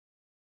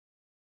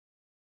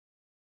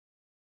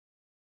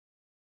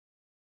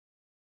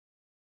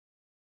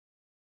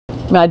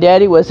My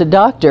daddy was a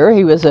doctor.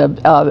 He was an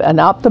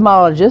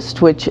ophthalmologist,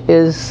 which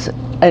is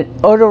an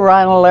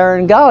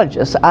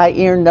otorhinolaryngologist, eye,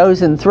 ear,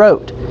 nose, and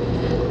throat.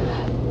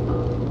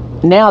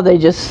 Now they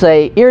just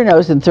say ear,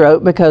 nose, and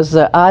throat because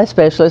the eye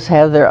specialists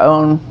have their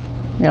own,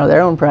 their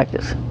own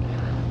practice.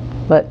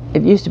 But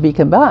it used to be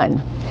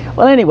combined.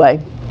 Well, anyway,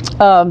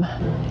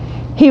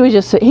 he was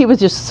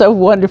just so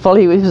wonderful.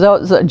 He was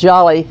always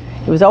jolly.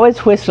 He was always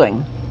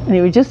whistling, and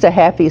he was just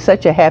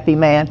such a happy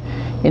man.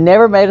 He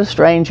never made a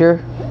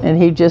stranger, and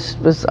he just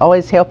was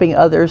always helping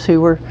others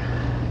who were,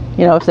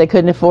 if they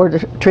couldn't afford the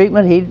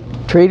treatment, he'd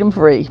treat them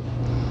free.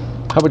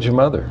 How about your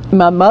mother?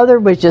 My mother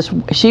was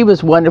she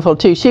was wonderful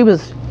too. She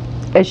was,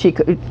 as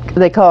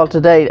they call it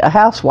today, a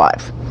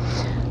housewife,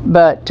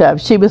 but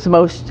she was the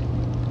most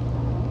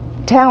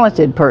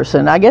talented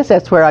person. I guess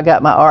that's where I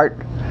got my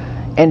art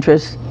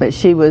interest. But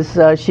she was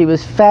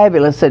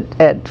fabulous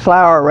at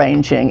flower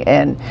arranging,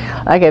 and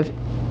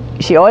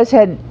she always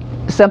had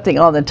something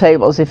on the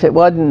tables. If it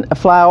wasn't a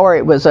flower,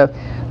 it was a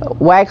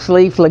wax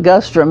leaf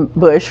ligustrum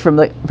bush from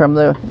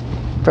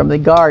the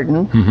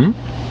garden. Mm-hmm.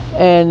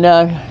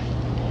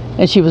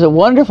 And she was a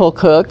wonderful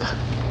cook.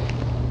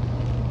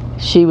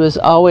 She was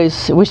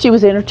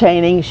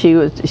entertaining. She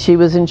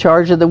was in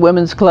charge of the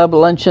women's club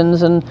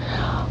luncheons and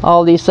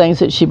all these things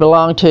that she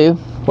belonged to.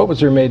 What was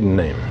her maiden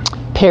name?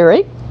 Perry.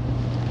 It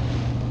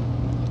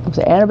was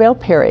Annabelle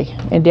Perry,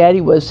 and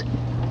Daddy was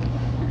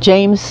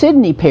James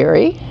Sidney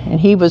Perry, and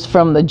he was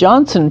from the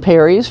Johnson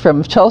Perrys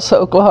from Tulsa,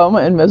 Oklahoma,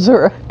 and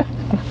Missouri.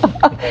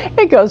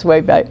 It goes way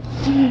back.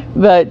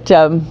 But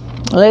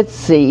let's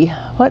see,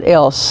 what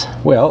else?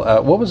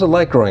 Well, what was it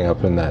like growing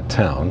up in that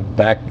town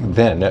back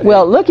then?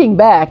 Well, looking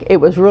back, it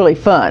was really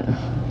fun.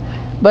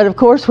 But of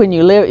course, when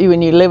you live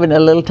in a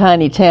little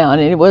tiny town,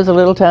 and it was a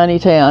little tiny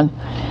town,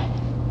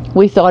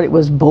 we thought it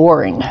was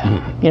boring.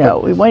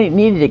 We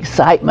needed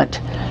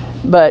excitement.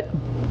 But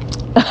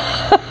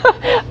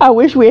I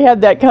wish we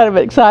had that kind of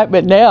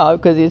excitement now,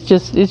 because it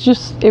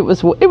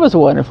was a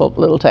wonderful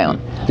little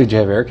town. Did you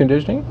have air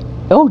conditioning?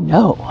 Oh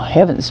no,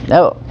 heavens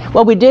no.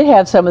 Well, we did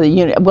have some of the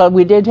unit. Well,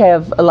 we did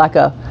have like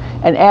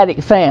an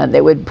attic fan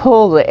that would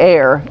pull the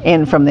air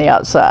in from the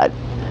outside.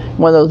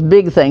 One of those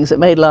big things that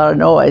made a lot of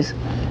noise.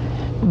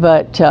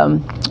 But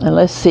and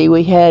let's see,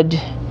 I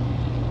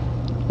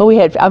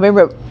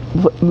remember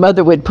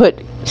Mother would put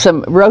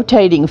some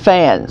rotating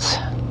fans,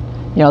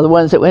 the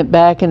ones that went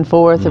back and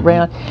forth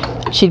around.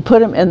 She'd put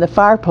them in the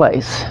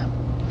fireplace,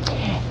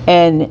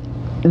 and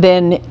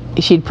then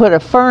she'd put a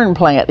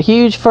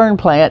huge fern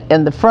plant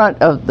in the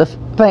front of the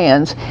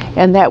fans,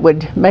 and that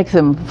would make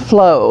them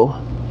flow.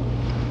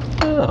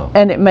 Oh.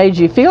 And it made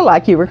you feel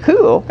like you were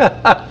cool.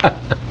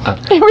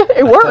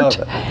 It worked.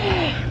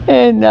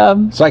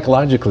 And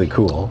psychologically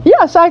cool.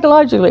 Yeah,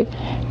 psychologically.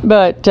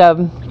 But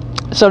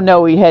so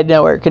no, we had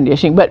no air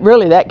conditioning, but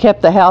really that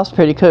kept the house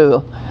pretty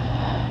cool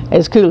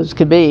as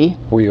could be.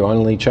 Were you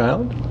only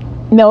child?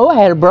 No, I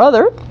had a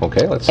brother.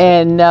 Okay, let's see.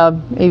 And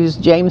he was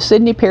James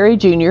Sidney Perry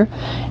Jr.,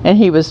 and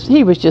he was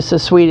just the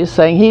sweetest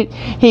thing.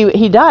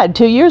 He died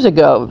 2 years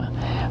ago,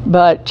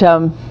 but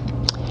I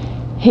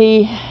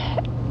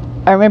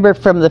remember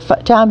from the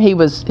time he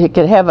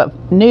could have a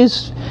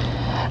news.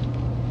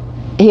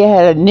 He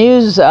had a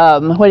news.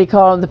 What do you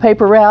call them? The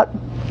paper route.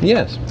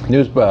 Yes,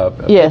 news.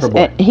 Yes, paper boy.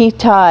 And he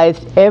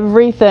tithed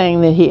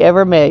everything that he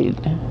ever made.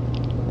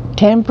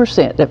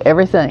 10% of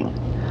everything,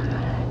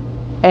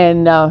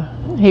 and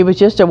he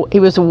was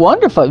a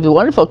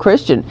wonderful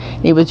Christian.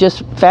 He was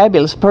just a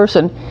fabulous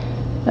person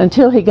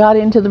until he got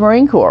into the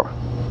Marine Corps,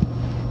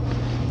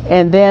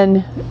 and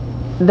then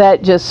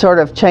that just sort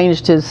of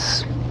changed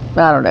his.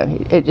 I don't know.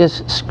 It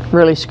just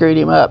really screwed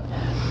him up.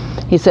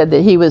 He said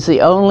that he was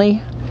the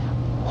only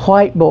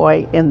white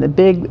boy in a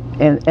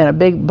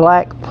big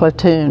black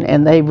platoon,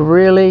 and they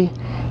really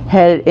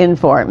had it in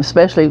for him,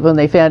 especially when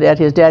they found out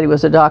his daddy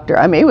was a doctor.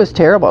 I mean, it was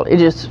terrible.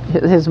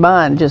 His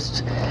mind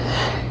just.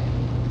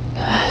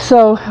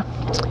 So,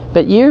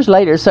 but years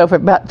later, so for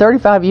about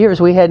 35 years,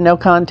 we had no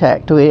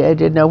contact. We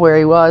didn't know where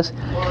he was.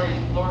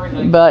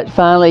 But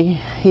finally,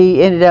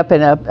 he ended up in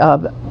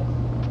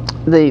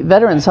the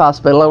Veterans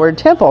Hospital over in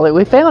Temple. That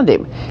we found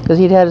him because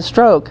he'd had a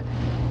stroke,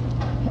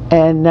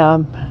 and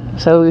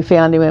so we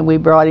found him and we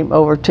brought him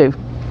over to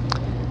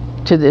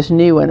this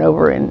new one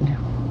over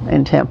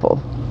in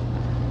Temple.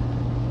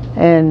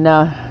 And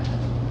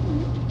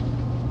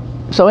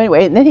so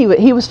anyway, and then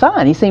he was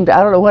fine. He seemed,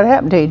 I don't know what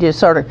happened to him. He just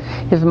sort of,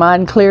 his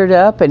mind cleared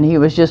up, and he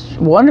was just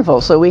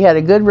wonderful. So we had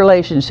a good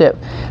relationship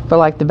for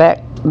like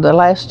the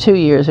last 2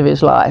 years of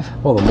his life.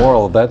 Well, the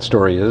moral of that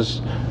story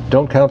is,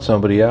 don't count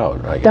somebody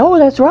out, I guess. Oh,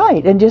 that's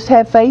right, and just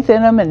have faith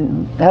in them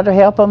and how to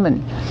help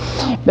them.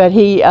 But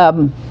he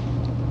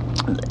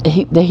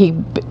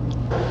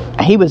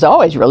was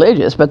always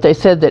religious. But they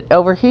said that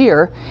over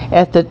here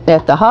at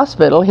the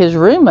hospital, his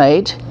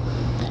roommate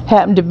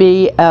happened to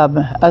be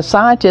a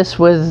scientist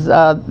with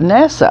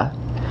NASA,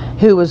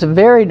 who was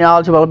very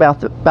knowledgeable about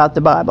the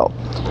Bible,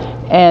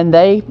 and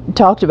they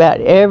talked about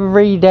it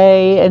every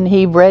day, and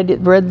he read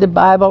the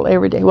Bible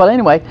every day. Well,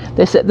 anyway,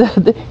 they said,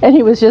 and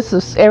he was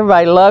just,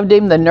 everybody loved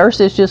him. The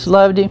nurses just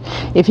loved him.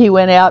 If he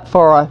went out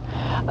for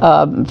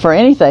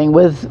anything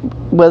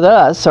with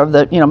us, or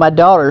my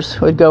daughters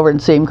would go over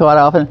and see him quite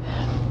often,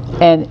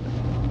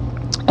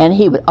 and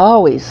he would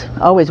always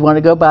want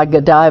to go by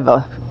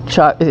Godiva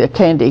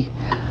candy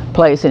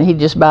place, and he'd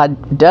just buy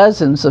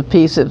dozens of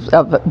pieces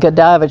of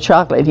Godiva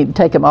chocolate. He'd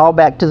take them all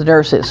back to the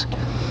nurses.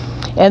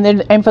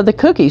 And for the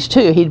cookies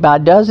too, he'd buy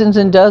dozens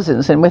and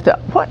dozens, and with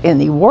what in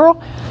the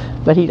world?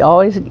 But he'd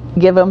always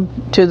give them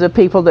to the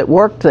people that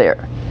worked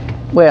there.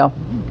 Well,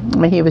 I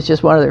mean, he was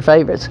just one of their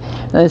favorites.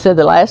 And they said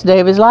the last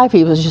day of his life,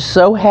 he was just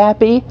so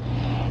happy,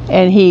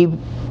 and he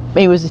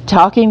was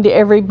talking to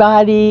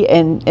everybody,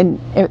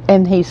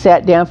 and he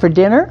sat down for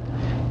dinner.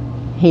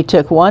 He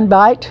took one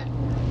bite,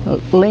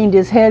 leaned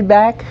his head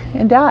back,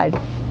 and died.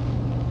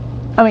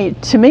 I mean,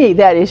 to me,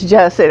 that is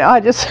just, I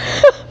just,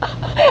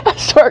 I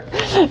start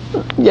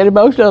getting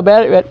emotional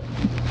about it. But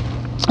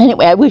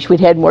anyway, I wish we'd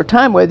had more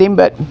time with him,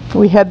 but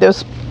we had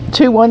those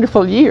 2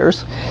 wonderful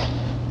years.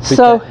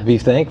 Be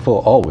thankful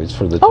always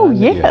for the time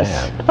that you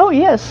have. Oh,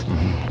 yes.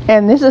 Mm-hmm.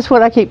 And this is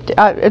what I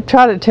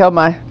try to tell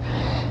my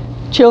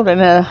children.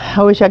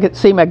 I wish I could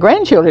see my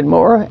grandchildren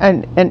more,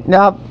 and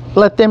I'll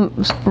let them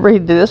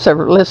read this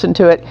or listen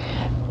to it.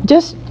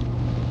 Just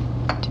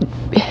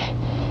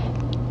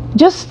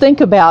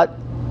think about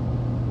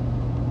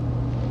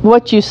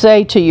what you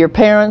say to your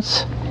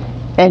parents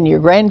and your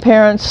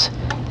grandparents,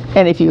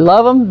 and if you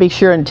love them, be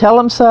sure and tell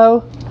them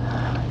so.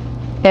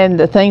 And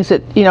the things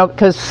that,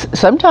 because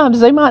sometimes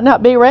they might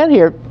not be around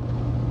here.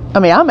 I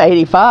mean, I'm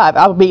 85.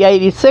 I'll be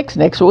 86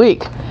 next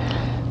week.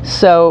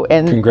 So,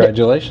 and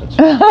congratulations.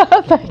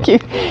 Thank you.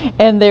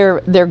 And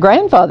their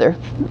grandfather,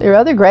 their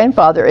other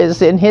grandfather,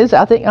 is in his,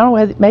 I don't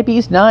know, maybe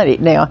he's 90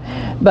 now.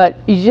 But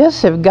you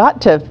just have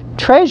got to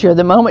treasure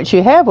the moments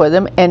you have with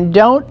them, and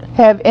don't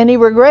have any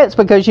regrets,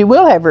 because you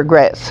will have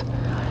regrets.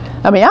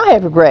 I mean, I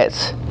have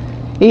regrets,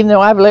 even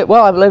though I've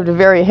lived a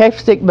very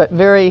hectic but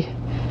very,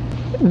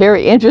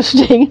 very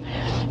interesting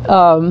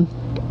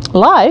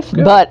life.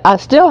 Good. But I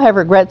still have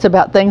regrets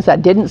about things I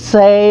didn't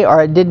say or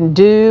I didn't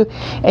do,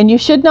 and you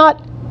just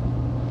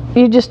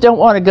don't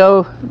want to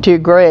go to your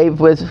grave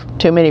with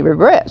too many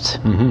regrets,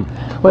 mm-hmm.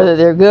 whether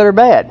they're good or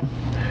bad.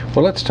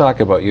 Well, let's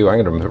talk about you.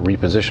 I'm going to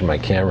reposition my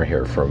camera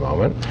here for a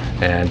moment,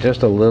 and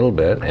just a little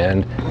bit,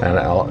 and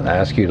I'll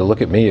ask you to look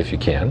at me if you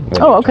can.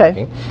 Oh,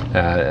 okay.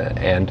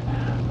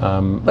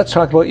 Let's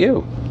talk about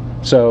you.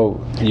 So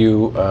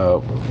you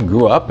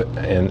grew up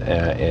in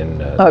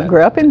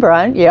grew up in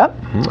Bryan, yep.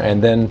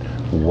 And then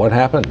what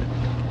happened?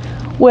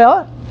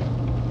 Well,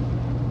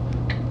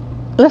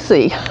 let's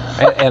see.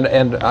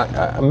 and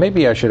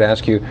maybe I should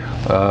ask you,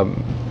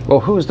 well,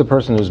 who's the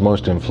person who's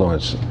most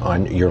influenced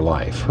on your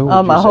life? Who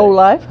would my you say? Whole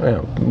life?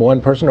 Yeah,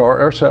 one person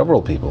or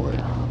several people?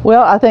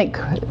 Well, I think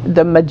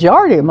the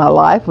majority of my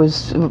life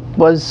was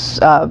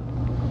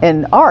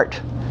in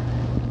art.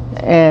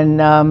 And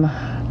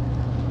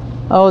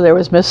there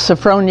was Miss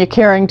Sophronia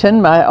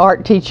Carrington, my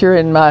art teacher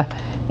in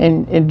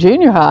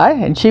junior high,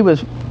 and she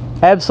was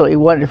absolutely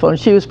wonderful. And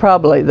she was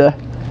probably the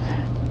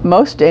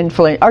most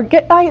influential, or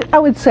I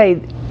would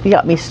say,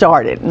 got me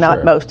started, not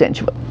sure. Most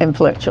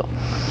influential.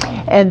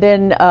 And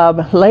then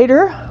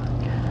later,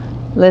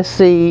 let's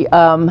see,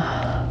 I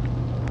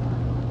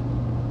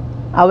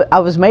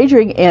was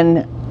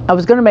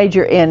going to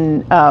major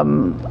in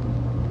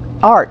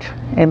art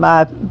in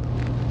my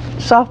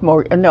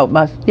sophomore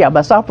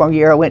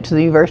year. I went to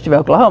the University of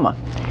Oklahoma,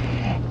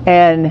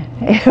 and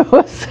it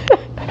was,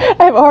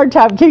 I have a hard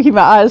time keeping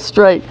my eyes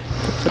straight.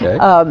 Okay.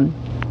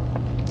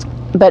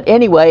 But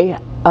anyway,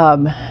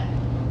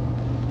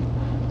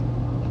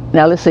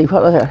 now let's see,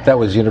 what was that? That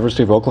was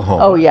University of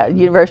Oklahoma. Oh yeah,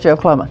 University of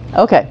Oklahoma.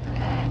 Okay,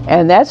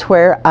 and that's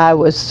where I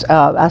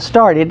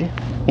started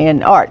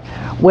in art.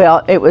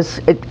 Well, it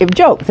was a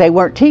joke. They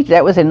weren't teaching.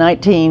 That was in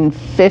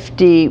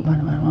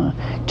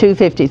 1952,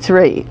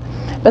 53.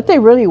 But they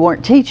really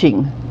weren't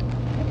teaching.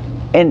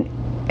 And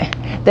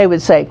they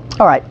would say,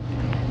 all right,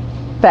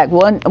 in fact,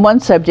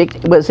 one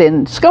subject was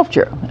in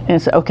sculpture. And I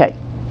said, okay,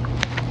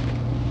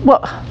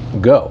 well,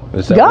 go.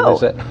 Is that go.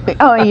 What they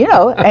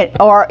said?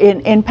 Or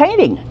in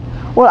painting.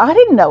 Well, I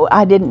didn't know.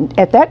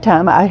 At that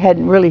time, I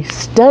hadn't really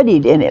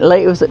studied in it.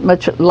 It was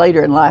much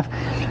later in life.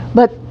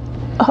 But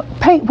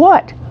paint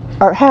what?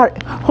 Or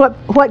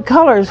what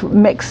colors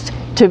mixed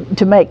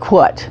to make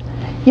what?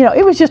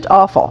 It was just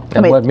awful.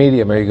 And what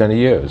medium are you going to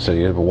use? So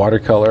you have a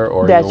watercolor,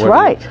 or that's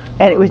right.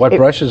 And it was what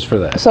brushes for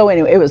that? So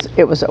anyway, it was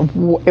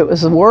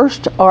the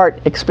worst art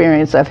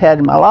experience I've had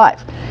in my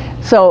life.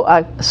 So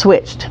I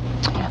switched.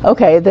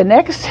 Okay, the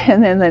next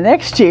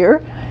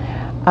year,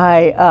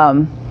 I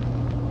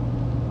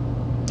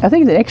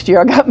think the next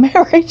year I got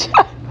married.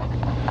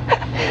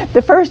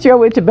 The first year I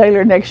went to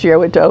Baylor, next year I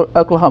went to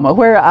Oklahoma,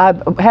 where I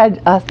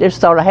just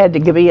thought I had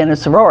to be in a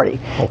sorority.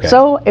 Okay.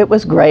 So it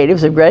was great. It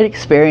was a great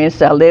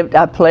experience.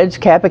 I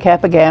pledged Kappa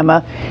Kappa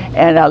Gamma,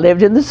 and I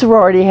lived in the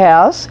sorority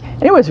house,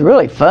 and it was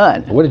really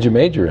fun. What did you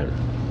major in?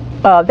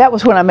 That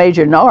was when I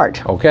majored in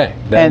art. Okay,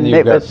 then And you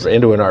it got was-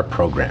 into an art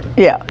program.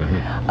 Yeah.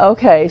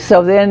 Okay,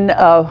 so then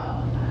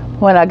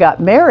when I got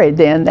married,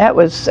 then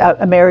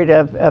I married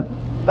a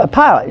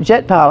pilot,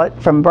 jet pilot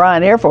from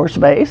Bryan Air Force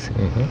Base,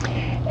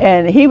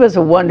 and he was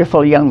a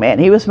wonderful young man.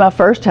 He was my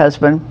first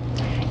husband,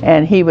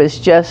 and he was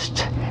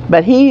just,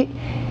 but he,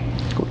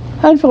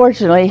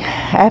 unfortunately,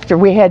 after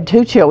we had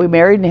 2 children, we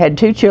married and had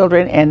 2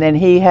 children, and then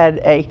he had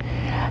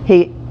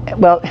he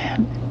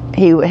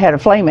had a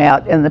flame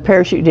out and the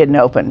parachute didn't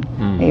open.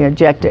 He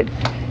ejected,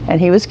 and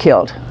he was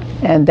killed.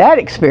 And that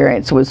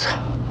experience was,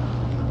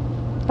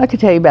 I could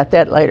tell you about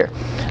that later.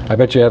 I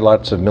bet you had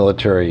lots of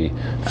military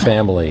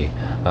family,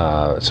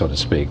 so to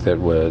speak,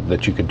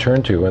 that you could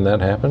turn to when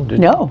that happened. Did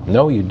No. you?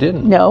 No, you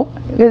didn't. No,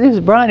 it was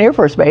Bryan Air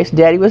Force Base.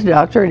 Daddy was a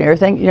doctor and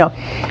everything, you know.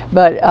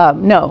 But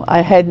no,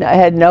 I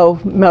had no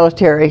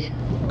military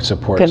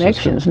Support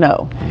connections. system.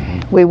 No,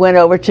 we went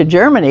over to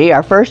Germany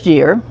our first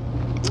year.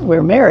 We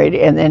were married,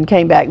 and then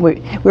came back. We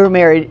were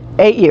married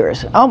 8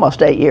 years,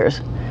 almost 8 years,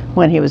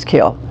 when he was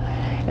killed.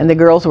 And the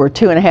girls were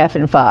 2.5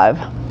 and 5.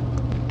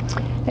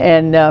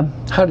 And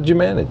How did you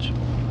manage?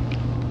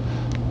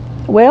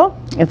 well,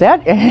 if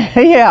that,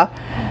 yeah,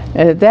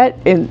 that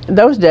in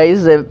those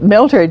days the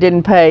military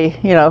didn't pay,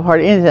 you know,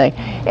 hardly anything.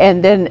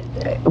 And then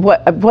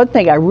one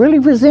thing I really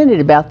resented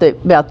about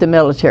the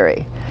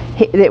military,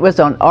 it was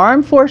on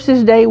Armed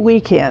Forces Day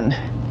weekend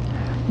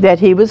that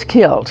he was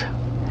killed,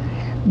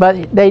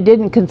 but they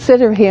didn't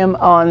consider him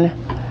on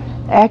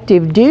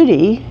active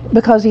duty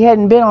because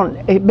he'd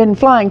been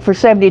flying for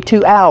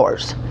 72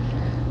 hours.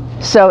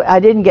 So I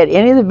didn't get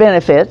any of the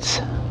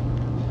benefits.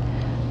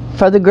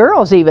 For the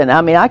girls even,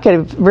 I mean, I could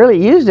have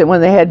really used it when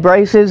they had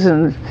braces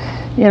and,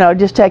 you know,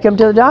 just take them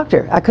to the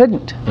doctor. I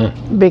couldn't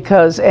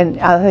because, and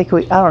I think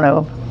I don't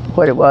know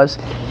what it was.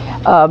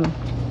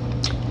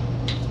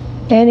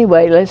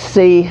 Anyway, let's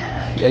see.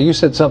 Yeah, you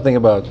said something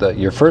about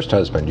your first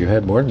husband. You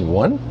had more than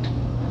one?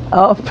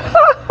 Oh,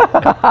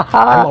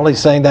 I'm only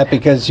saying that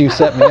because you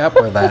set me up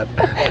with that.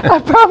 I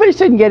probably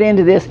shouldn't get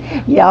into this.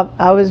 Yeah,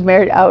 I was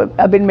married.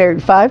 I've been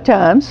married 5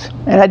 times,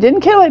 and I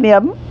didn't kill any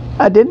of them.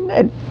 I didn't.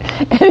 And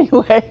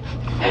anyway,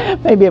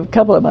 maybe a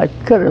couple of them I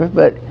could have,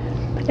 but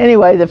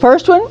anyway, the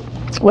first one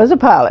was a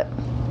pilot.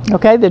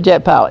 Okay, the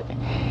jet pilot.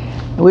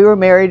 We were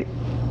married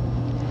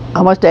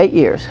almost 8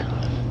 years.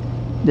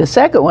 The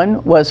second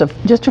one was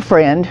just a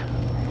friend,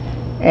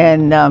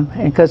 and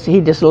because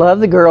he just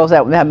loved the girls.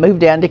 I moved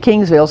down to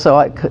Kingsville so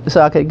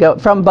I could go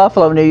from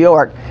Buffalo, New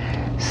York,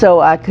 so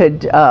I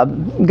could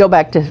go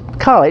back to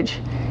college.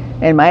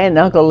 And my aunt and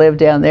uncle lived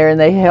down there, and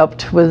they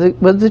helped with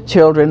the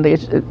children.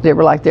 They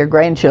were like their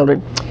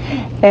grandchildren.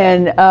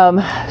 And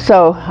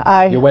so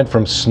You went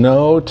from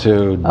snow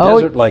to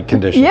desert-like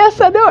conditions. Yes,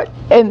 I know it.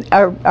 And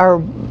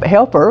our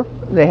helper,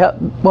 the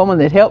woman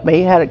that helped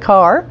me, had a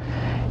car,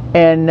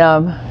 and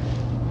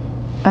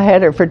I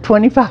had her for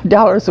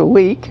 $25 a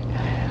week.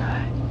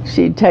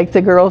 She'd take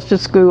the girls to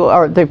school,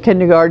 or the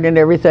kindergarten and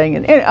everything,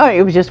 and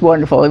it was just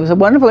wonderful. It was a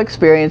wonderful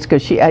experience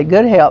because she had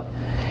good help.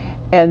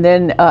 And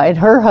then, and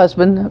her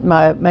husband,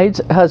 my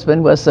maid's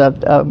husband, was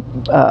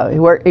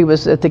he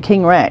was at the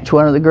King Ranch,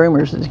 one of the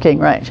groomers at the King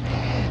Ranch.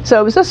 So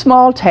it was a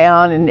small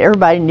town, and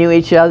everybody knew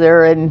each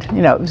other, and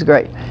you know, it was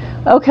great.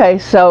 Okay,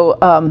 so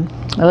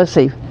let's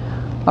see.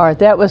 All right,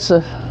 that was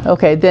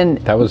okay. Then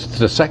that was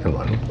the second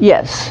one.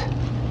 Yes,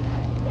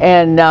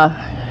 and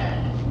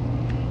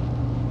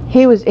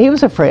he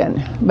was a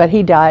friend, but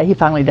he died. He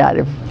finally died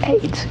of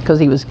AIDS because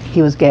he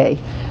was gay.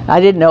 I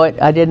didn't know it.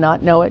 I did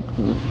not know it.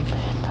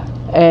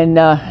 And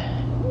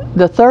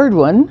the third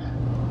one,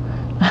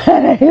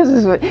 this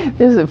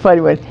is a funny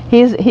one.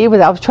 He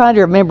was. I was trying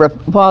to remember a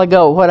while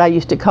ago what I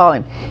used to call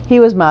him. He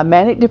was my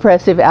manic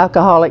depressive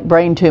alcoholic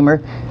brain tumor,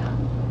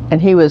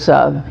 and he was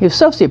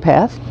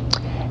sociopath.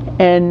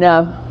 And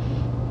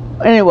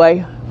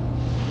anyway,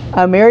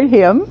 I married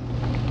him,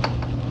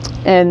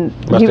 and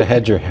Must have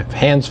had your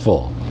hands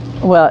full.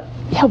 Well,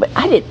 yeah, but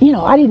I didn't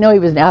know he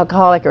was an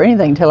alcoholic or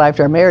anything until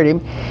after I married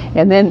him.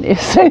 And then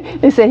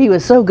they said he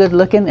was so good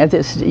looking. And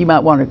this, you might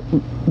want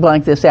to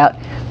blank this out.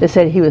 They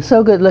said he was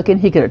so good looking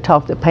he could have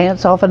talked the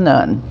pants off a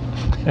nun.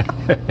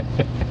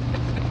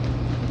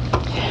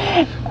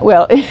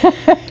 Well,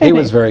 he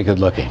was very good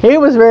looking. He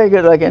was very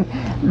good looking,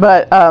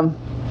 but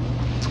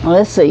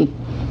let's see.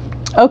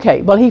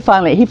 Okay, well, he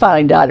finally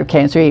died of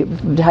cancer. He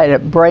had a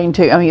brain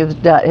tumor. I mean,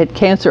 he had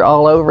cancer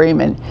all over him,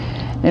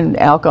 and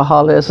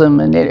alcoholism,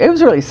 and it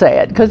was really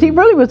sad because he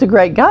really was a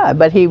great guy,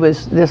 but he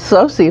was this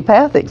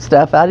sociopathic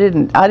stuff. I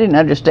didn't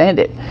understand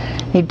it.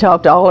 He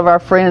talked all of our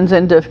friends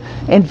into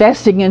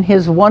investing in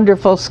his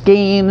wonderful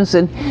schemes,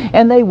 and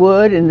they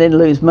would, and then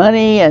lose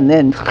money, and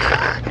then,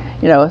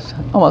 you know, it's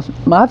almost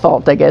my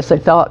fault, I guess they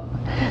thought.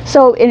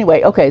 So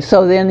anyway, okay,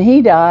 so then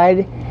he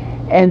died,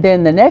 and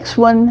then the next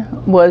one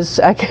was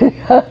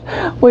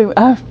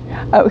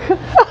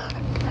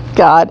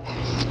God.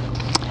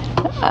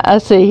 I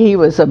see.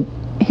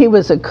 He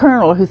was a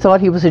colonel who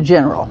thought he was a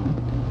general,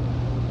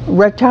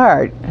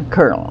 retired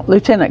colonel,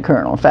 lieutenant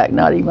colonel, in fact,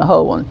 not even a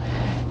whole one.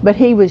 But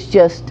he was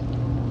just,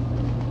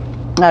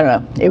 I don't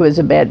know, it was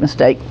a bad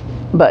mistake.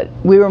 but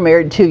we were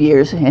married 2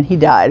 years, and he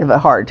died of a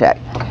heart attack.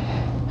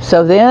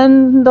 So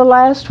then the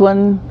last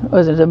one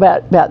was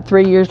about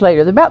 3 years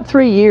later. There's about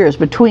 3 years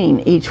between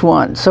each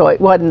one, so it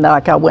wasn't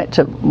like I went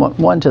to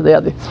one to the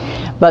other.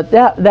 But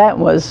that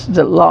was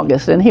the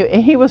longest, and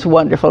he was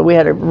wonderful. We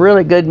had a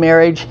really good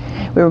marriage.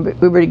 We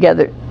were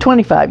together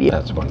 25 years.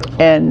 That's wonderful.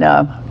 And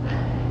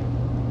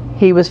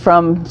he was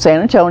from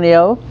San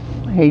Antonio.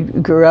 He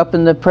grew up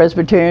in the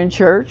Presbyterian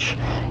Church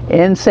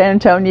in San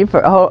Antonio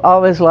for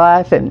all his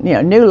life, and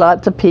knew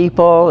lots of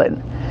people,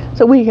 and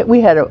so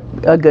we had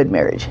a good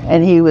marriage.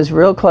 And he was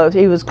real close.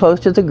 He was close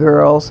to the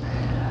girls,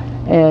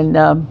 and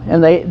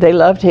they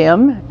loved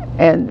him.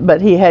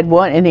 But he had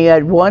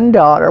one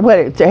daughter.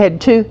 Well, they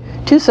had two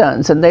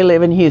sons, and they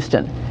live in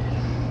Houston.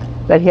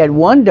 But he had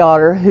one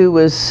daughter who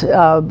was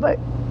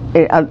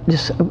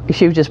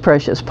she was just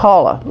precious,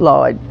 Paula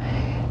Loyd,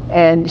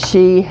 and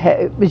she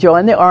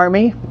joined the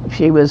Army.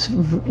 She was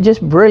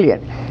just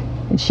brilliant.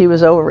 And she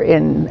was over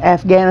in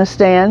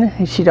Afghanistan.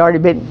 She'd already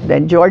been,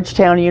 and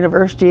Georgetown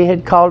University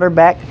had called her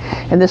back,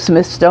 and the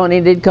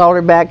Smithsonian did call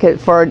her back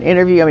for an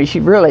interview. I mean, she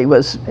really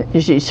was,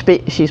 she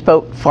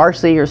spoke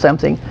Farsi or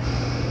something.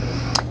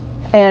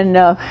 And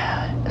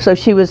so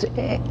she was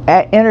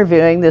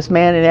interviewing this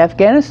man in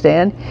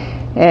Afghanistan,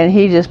 and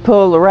he just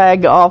pulled the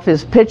rag off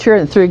his pitcher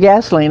and threw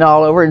gasoline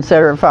all over and set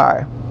her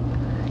afire.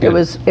 It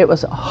was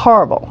a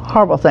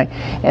horrible thing.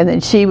 And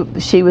then she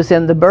was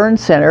in the burn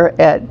center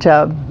at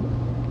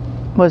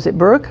was it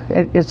Brooke?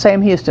 At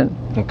Sam Houston.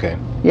 Okay.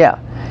 Yeah.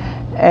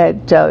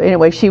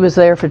 Anyway, she was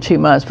there for 2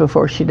 months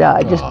before she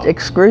died. Just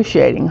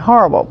excruciating,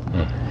 horrible.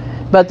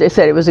 But they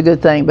said it was a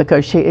good thing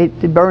because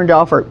it burned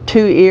off her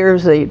 2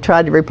 ears. They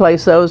tried to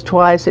replace those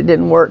twice. It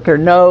didn't work. Her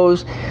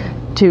nose,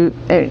 and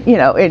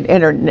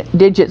her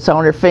digits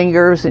on her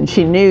fingers, and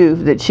she knew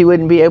that she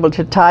wouldn't be able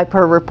to type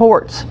her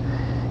reports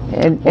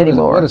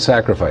anymore. What a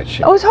sacrifice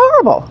she. Oh, it was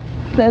horrible.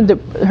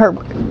 Her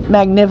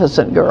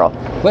magnificent girl.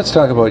 Let's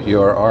talk about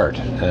your art.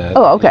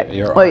 Okay.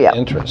 Your art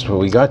interest. Well,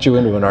 we got you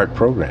into an art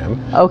program.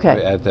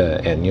 Okay.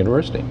 At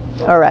university.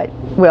 All right.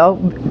 Well,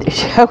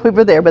 we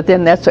were there, but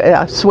then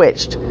I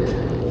switched.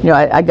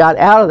 I got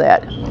out of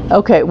that.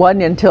 Okay. It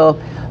wasn't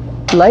until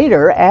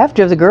later,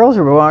 after the girls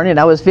were born, and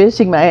I was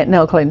visiting my aunt and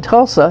uncle in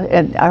Tulsa,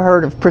 and I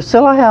heard of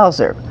Priscilla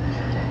Hauser.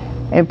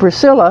 And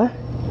Priscilla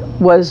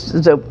was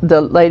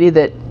the lady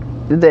that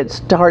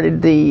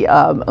started the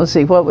let's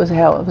see, how was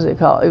it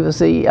called? It was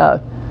the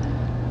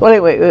well,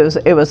 anyway,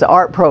 it was the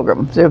art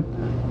program.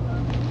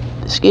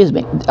 Excuse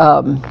me,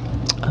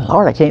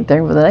 Lord, I can't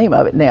think of the name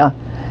of it now,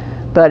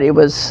 but it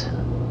was,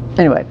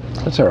 anyway.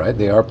 That's all right.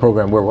 The art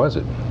program, where was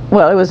it?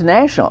 Well, it was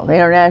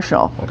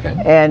international. Okay.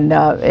 And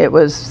it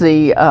was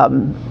the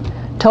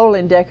Total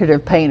and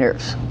Decorative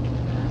Painters,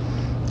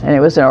 and it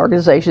was an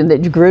organization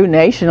that grew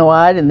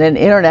nationwide and then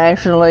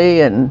internationally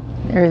and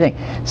everything.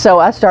 So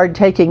I started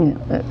taking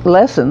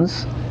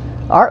lessons,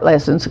 art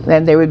lessons,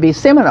 and there would be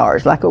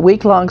seminars, like a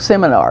week-long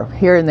seminar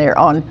here and there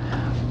on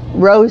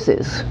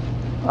roses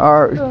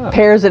or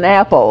pears and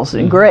apples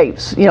and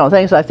grapes,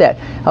 things like that.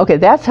 Okay,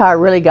 that's how I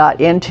really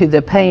got into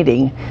the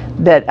painting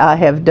that I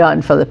have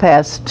done for the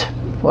past,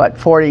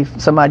 40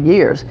 some odd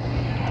years.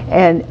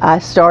 And I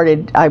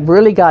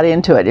really got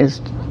into it. It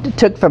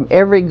took from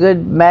every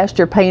good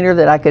master painter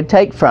that I could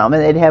take from,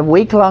 and they'd have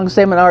week-long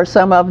seminars,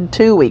 some of them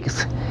 2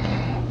 weeks.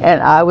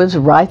 And I was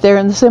right there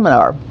in the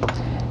seminar.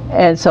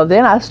 And so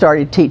then I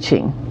started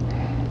teaching.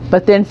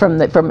 But then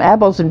from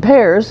apples and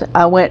pears,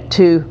 I went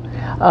to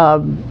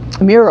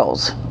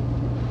murals.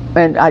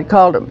 And I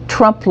called them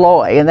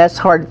trompe-l'oeil, and that's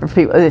hard for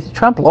people.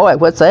 Trompe-l'oeil,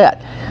 what's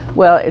that?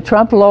 Well,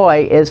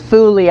 trompe-l'oeil is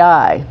fool the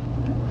eye.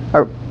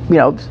 Or,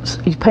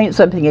 you paint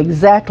something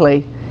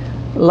exactly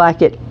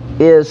like it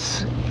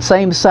is,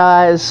 same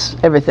size,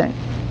 everything.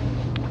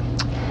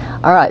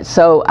 All right,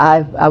 so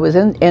I was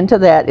into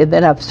that, and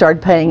then I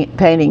started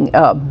painting,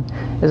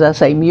 as I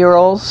say,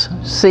 murals,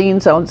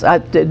 scenes on. I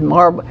did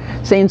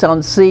scenes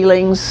on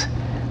ceilings,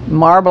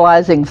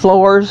 marbleizing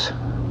floors,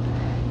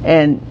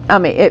 and I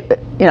mean,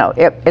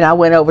 and I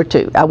went over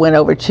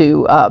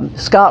to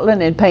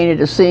Scotland and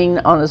painted a scene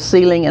on a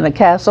ceiling in a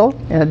castle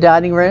in a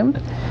dining room,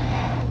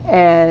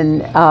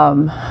 and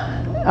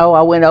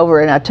I went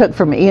over and I took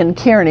from Ian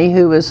Kearney,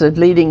 who was the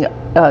leading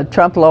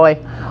trompe-l'oeil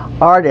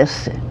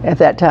artist at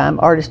that time,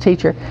 artist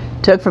teacher,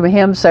 took from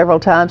him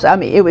several times. I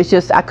mean, it was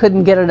just, I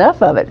couldn't get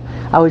enough of it.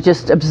 I was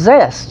just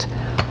obsessed.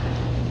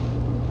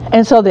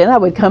 And so then I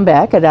would come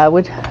back and I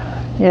would,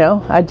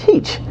 I'd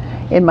teach.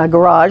 In my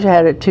garage, I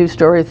had a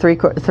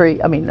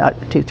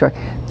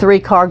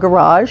three-car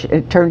garage.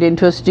 It turned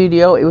into a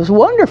studio. It was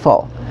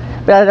wonderful.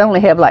 But I'd only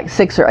have like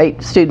 6 or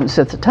 8 students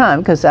at the time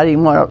because I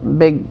didn't want a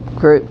big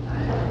group.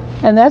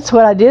 And that's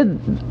what I did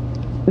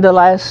the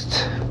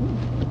last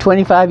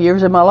 25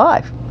 years of my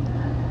life.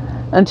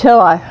 Until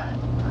I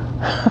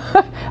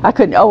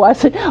couldn't,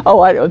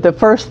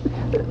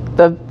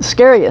 the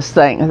scariest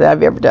thing that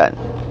I've ever done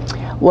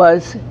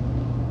was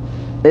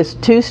this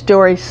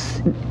 2-story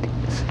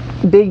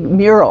big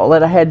mural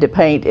that I had to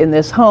paint in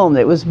this home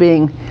that was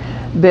being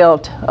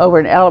built over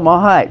in Alamo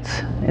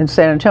Heights in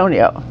San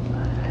Antonio.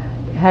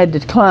 had to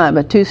climb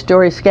a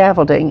 2-story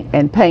scaffolding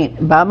and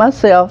paint by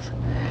myself.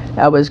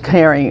 I was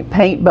carrying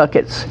paint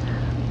buckets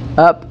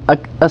up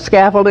a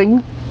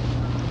scaffolding.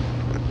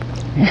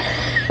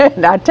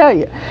 And I tell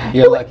you,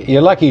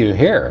 you're lucky you're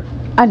here.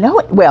 I know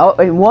it. Well,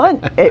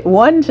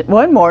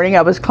 one morning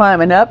I was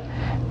climbing up,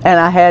 and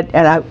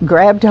I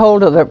grabbed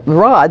hold of the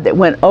rod that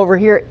went over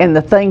here, and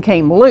the thing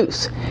came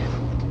loose.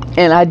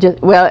 And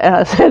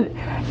I said,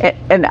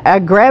 and I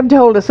grabbed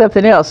hold of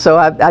something else, so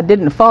I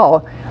didn't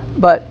fall.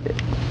 But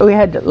we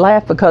had to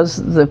laugh because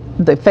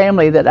the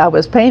family that I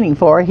was painting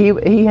for,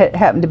 he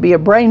happened to be a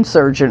brain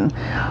surgeon,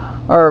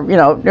 or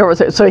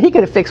so he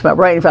could have fixed my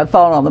brain if I'd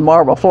fallen on the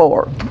marble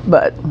floor.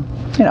 But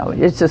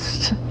it's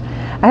just,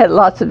 I had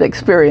lots of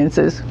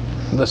experiences.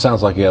 That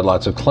sounds like you had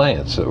lots of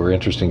clients that were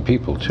interesting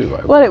people too.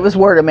 Well, it was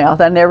word of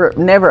mouth. I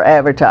never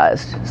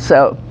advertised,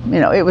 so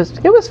it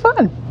was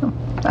fun.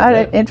 I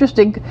had an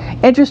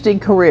interesting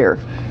career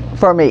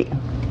for me.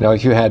 Now,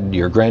 if you had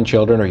your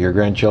grandchildren or your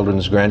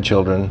grandchildren's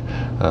grandchildren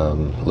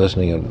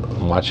listening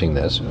and watching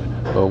this,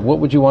 what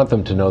would you want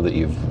them to know that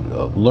you've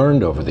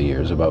learned over the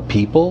years about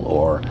people,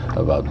 or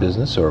about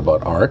business, or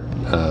about art?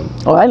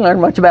 Well, I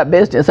learned much about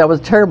business. I was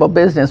a terrible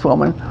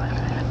businesswoman,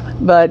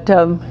 but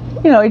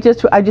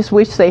I just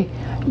wish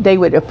they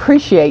would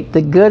appreciate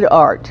the good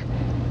art,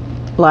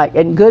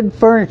 and good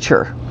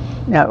furniture.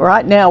 Now,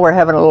 right now we're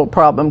having a little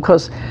problem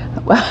because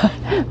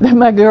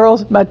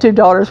my 2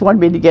 daughters wanted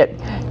me to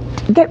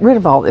get rid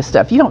of all this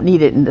stuff. You don't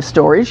need it in the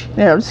storage,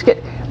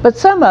 but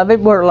some of it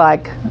were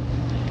like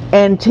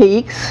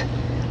antiques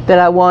that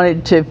I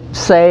wanted to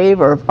save,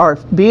 or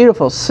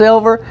beautiful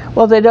silver.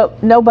 Well,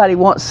 nobody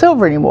wants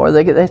silver anymore.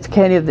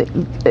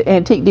 The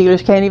antique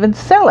dealers can't even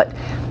sell it.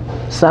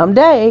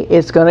 Someday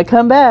it's going to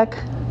come back.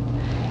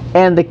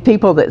 And the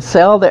people that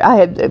sell,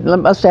 I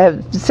must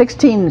have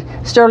 16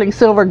 sterling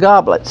silver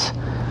goblets,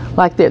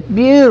 like that,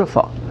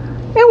 beautiful.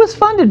 It was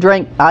fun to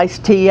drink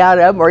iced tea out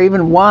of them, or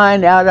even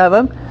wine out of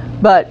them,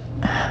 but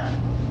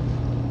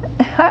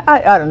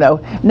I don't know.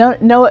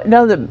 None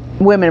of the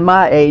women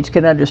my age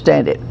can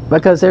understand it,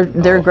 because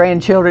their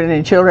grandchildren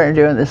and children are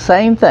doing the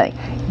same thing.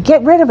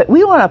 Get rid of it.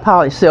 We want to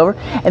polish silver.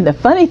 And the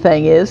funny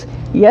thing is,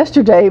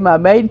 yesterday my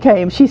maid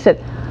came. She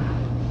said,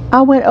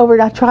 I went over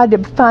and I tried to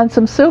find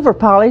some silver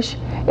polish.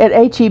 At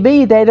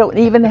H-E-B, they don't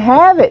even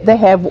have it. They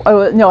have,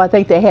 I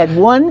think they had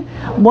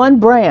one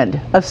brand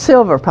of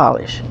silver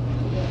polish.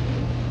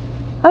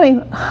 I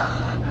mean,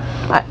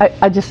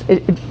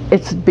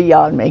 it's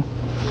beyond me.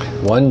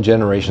 One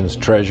generation's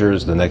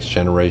treasures, the next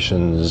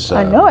generation's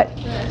I know it.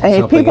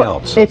 And something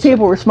else. If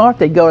people were smart,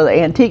 they'd go to the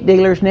antique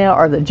dealers now,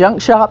 or the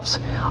junk shops,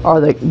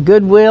 or the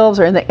Goodwills,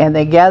 and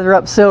they gather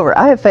up silver.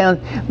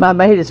 My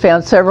maid has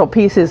found several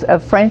pieces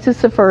of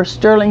Francis I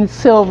sterling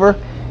silver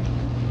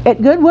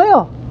at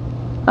Goodwill.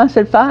 I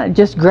said, fine,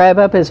 just grab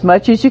up as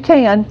much as you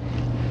can,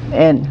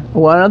 and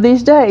one of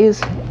these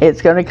days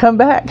it's going to come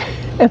back,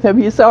 and they'll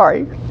be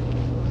sorry.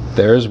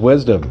 There's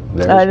wisdom.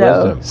 I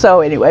know. Wisdom.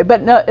 So anyway,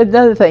 but no,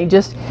 another thing,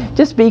 just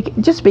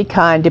be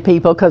kind to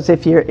people, because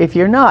if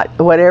you're not,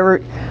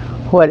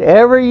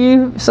 whatever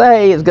you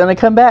say is going to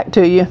come back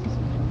to you.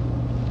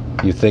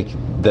 You think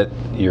that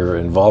you're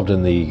involved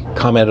in the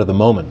comment of the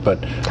moment,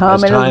 but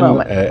as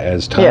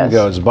time yes.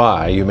 goes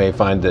by, you may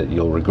find that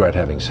you'll regret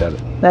having said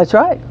it. That's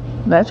right.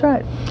 That's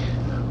right.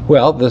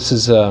 Well, this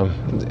is,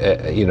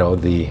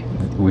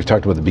 we've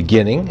talked about the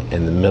beginning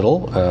and the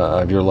middle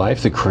of your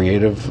life, the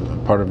creative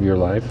part of your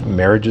life,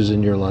 marriages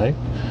in your life.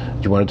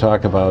 Do you want to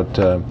talk about,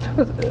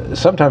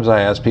 sometimes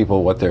I ask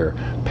people what their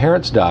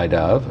parents died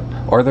of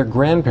or their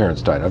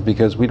grandparents died of,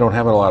 because we don't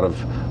have a lot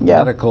of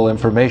medical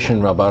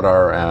information about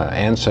our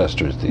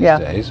ancestors these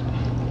days.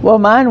 Well,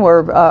 mine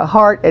were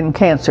heart and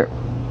cancer.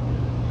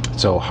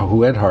 So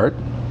who had heart?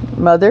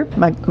 Mother,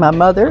 my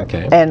mother,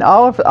 okay. And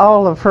all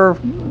of her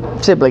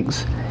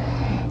siblings,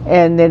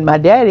 and then my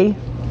daddy,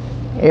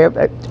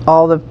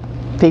 all the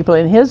people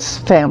in his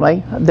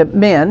family, the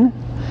men,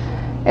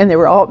 and they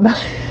were all.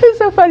 It's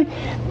so funny.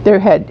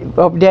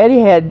 Daddy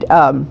had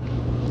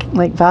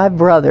like 5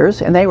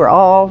 brothers, and they were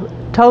all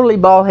totally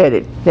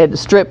bald-headed. They had to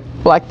strip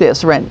like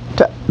this,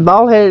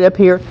 bald-headed up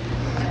here.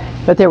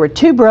 But there were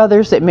 2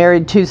 brothers that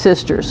married 2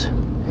 sisters.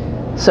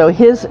 So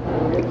his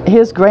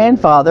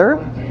grandfather,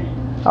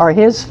 or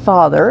his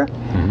father,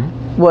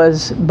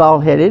 was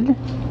bald-headed,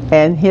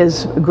 and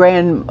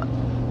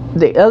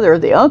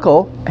the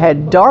uncle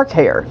had dark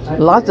hair,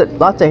 lots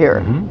of hair.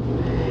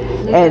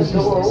 And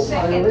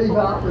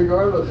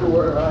regardless of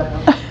where I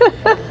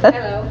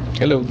am.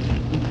 Hello.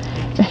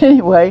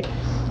 Anyway,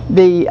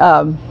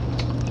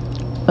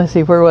 let's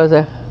see, where was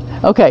I?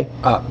 Okay.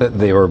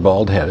 They were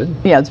bald-headed.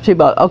 Yeah, it's 2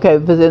 bald. Okay,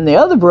 but then the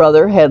other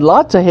brother had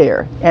lots of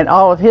hair, and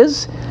all of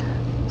his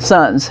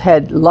sons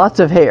had lots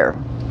of hair.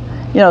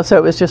 So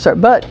it was just,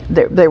 but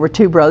there were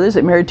 2 brothers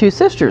that married 2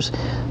 sisters.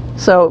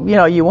 So,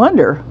 you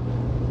wonder,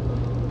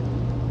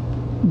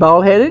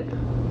 bald-headed,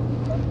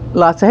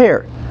 lots of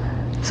hair.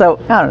 So,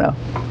 I don't know.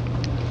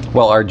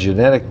 Well, our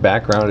genetic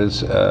background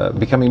is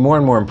becoming more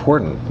and more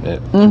important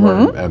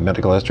to our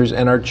medical histories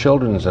and our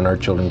children's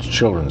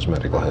children's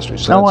medical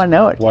histories. So I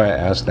know it. Why I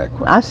asked that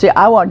question.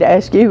 I wanted to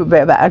ask you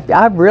about.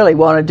 I really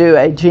want to do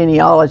a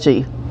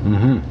genealogy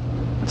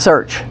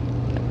search.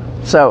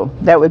 So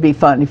that would be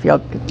fun if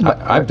y'all.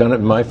 I've done it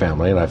in my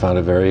family, and I found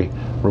it very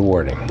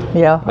rewarding.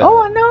 Yeah.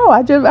 Oh, I know.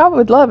 I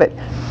would love it.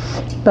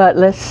 But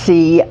let's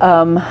see.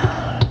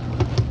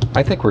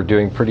 I think we're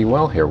doing pretty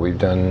well here. We've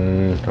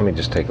done, let me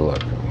just take a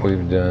look.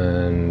 We've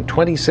done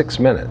 26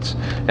 minutes,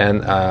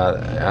 and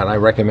I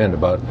recommend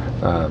about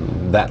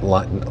that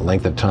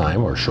length of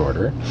time or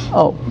shorter.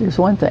 Oh, there's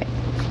one thing.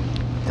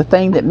 The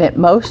thing that meant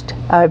most,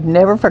 I've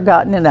never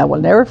forgotten, and I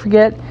will never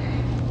forget.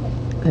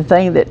 The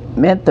thing that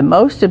meant the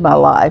most in my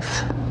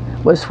life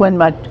was when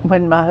my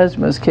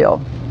husband was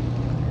killed,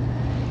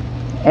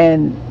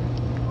 and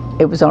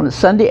it was on a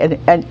Sunday,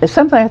 and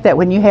something like that.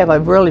 When you have a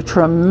really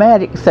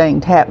traumatic thing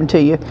to happen to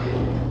you,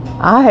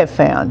 I have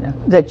found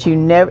that you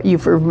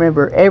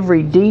remember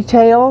every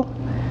detail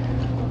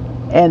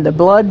and the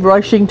blood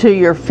rushing to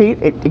your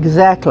feet.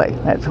 Exactly,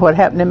 that's what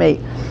happened to me.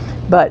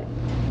 But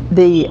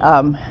the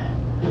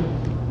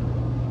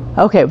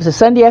okay, it was a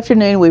Sunday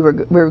afternoon. We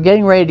were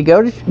getting ready to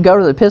go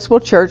to the Episcopal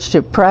Church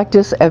to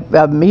practice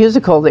a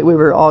musical that we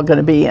were all going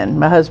to be in,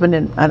 my husband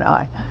and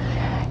I.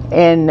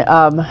 And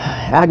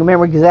I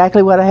remember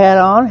exactly what I had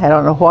on. Had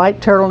on a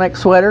white turtleneck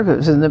sweater.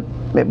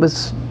 It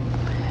was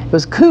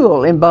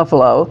cool in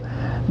Buffalo,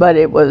 but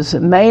it was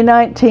May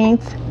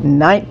 19th,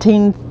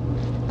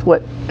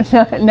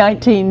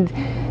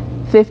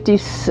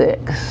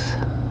 1956.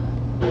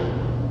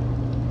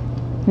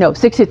 No,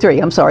 63.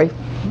 I'm sorry.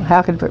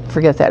 How could I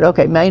forget that?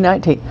 Okay, May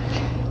 19th,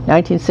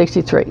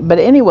 1963. But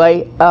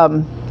anyway,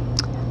 all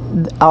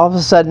of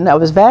a sudden I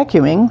was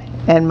vacuuming,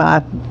 and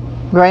my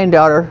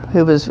granddaughter,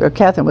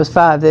 Catherine was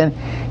 5 then,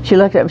 she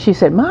looked up and she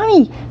said,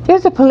 "Mommy,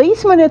 there's a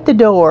policeman at the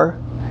door."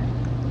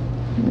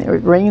 And they were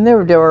ringing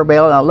their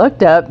doorbell, and I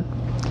looked up,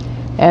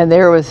 and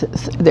there was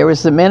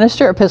the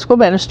minister, Episcopal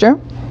minister,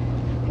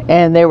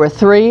 and there were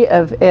 3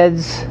 of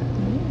Ed's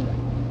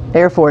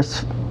Air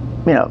Force,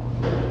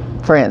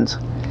 friends.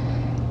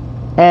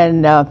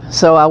 And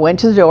so I went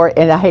to the door,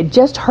 and I had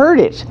just heard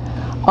it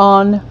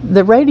on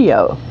the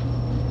radio.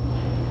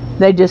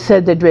 They just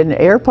said there'd been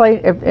a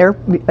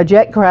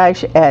jet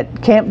crash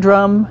at Camp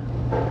Drum,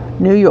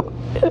 New York.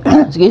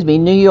 Excuse me,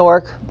 New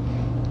York.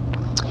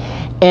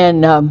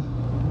 And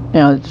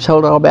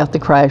told all about the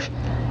crash.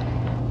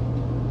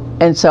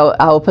 And so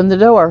I opened the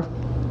door,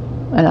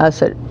 and I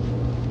said,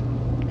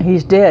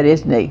 "He's dead,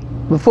 isn't he?"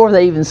 Before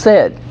they even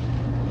said,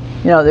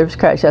 there was a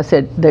crash. I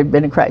said, "There'd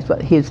been a crash,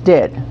 but he's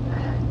dead."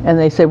 And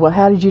they said, "Well,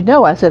 how did you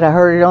know?" I said, "I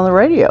heard it on the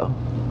radio."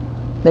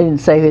 They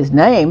didn't say his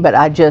name, but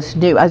I just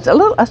knew.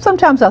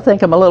 Sometimes I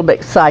think I'm a little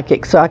bit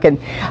psychic, so I can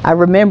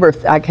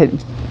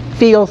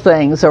feel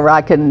things, or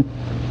I can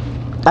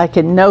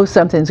know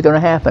something's going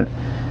to happen.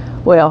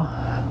 Well,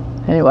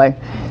 anyway,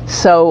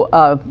 so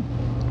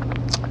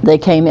they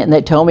came in and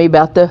they told me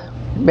about the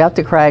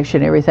crash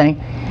and everything,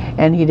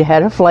 and he'd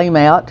had a flame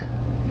out,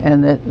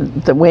 and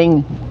the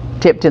wing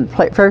tipped in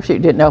the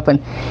parachute didn't open,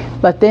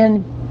 but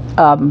then.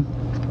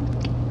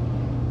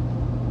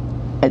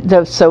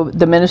 So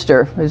the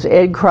minister was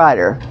Ed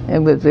Kreider,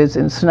 and was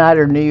in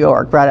Snyder, New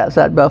York, right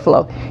outside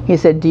Buffalo. He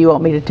said, "Do you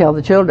want me to tell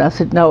the children?" I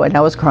said, "No," and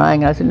I was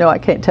crying. I said, "No, I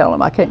can't tell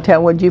them. I can't tell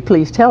them. Would you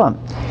please tell them?"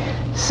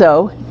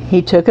 So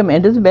he took them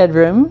into the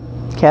bedroom.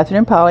 Catherine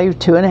and Polly were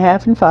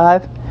 2.5 and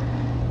 5,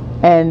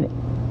 and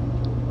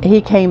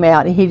he came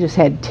out, and he just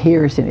had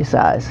tears in his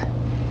eyes.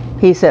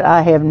 He said,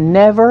 "I have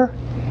never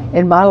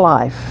in my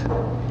life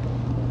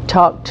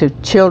talked to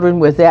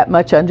children with that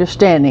much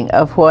understanding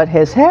of what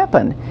has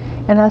happened."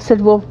 And I said,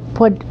 "Well,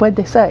 what'd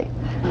they say?"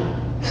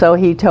 So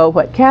he told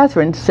what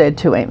Catherine said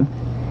to him.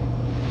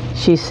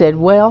 She said,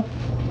 "Well,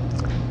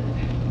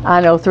 I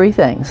know 3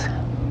 things.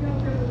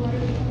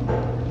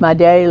 My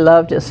daddy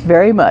loved us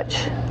very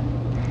much.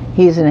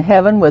 He's in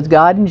heaven with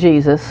God and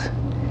Jesus,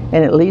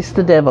 and at least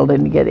the devil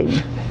didn't get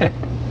him."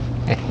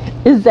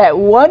 Is that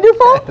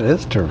wonderful? That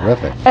is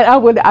terrific. And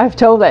I've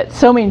told that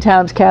so many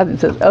times. Catherine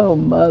says, "Oh,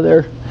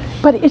 Mother,"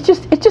 but it's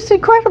just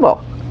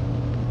incredible.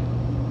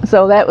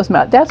 So that's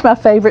my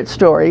favorite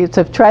story. It's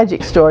a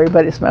tragic story,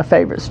 but it's my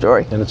favorite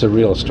story. And it's a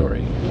real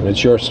story. And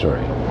it's your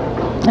story.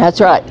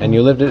 That's right. And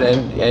you lived it,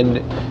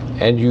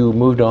 and you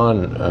moved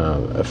on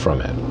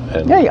from it.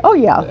 And yeah. Oh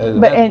yeah.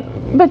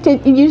 But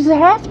you just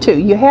have to.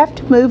 You have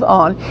to move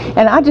on.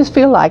 And I just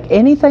feel like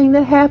anything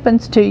that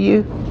happens to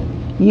you,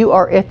 you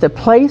are at the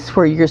place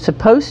where you're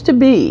supposed to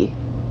be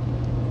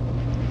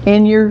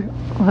in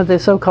the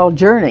so-called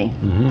journey.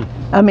 Mm-hmm.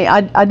 I mean,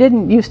 I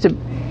didn't used to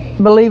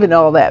believe in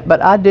all that,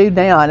 but I do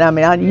now. And I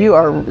mean, you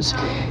are,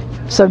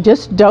 so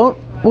just don't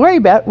worry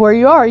about where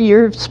you are.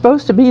 You're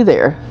supposed to be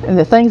there, and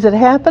the things that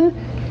happen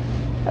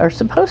are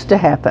supposed to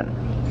happen.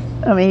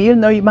 I mean,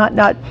 even though you might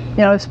not,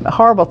 it's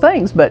horrible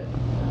things, but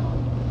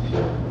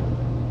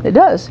it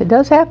does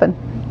happen.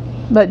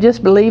 But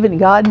just believe in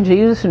God and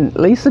Jesus, and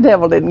at least the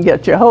devil didn't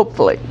get you,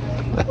 hopefully.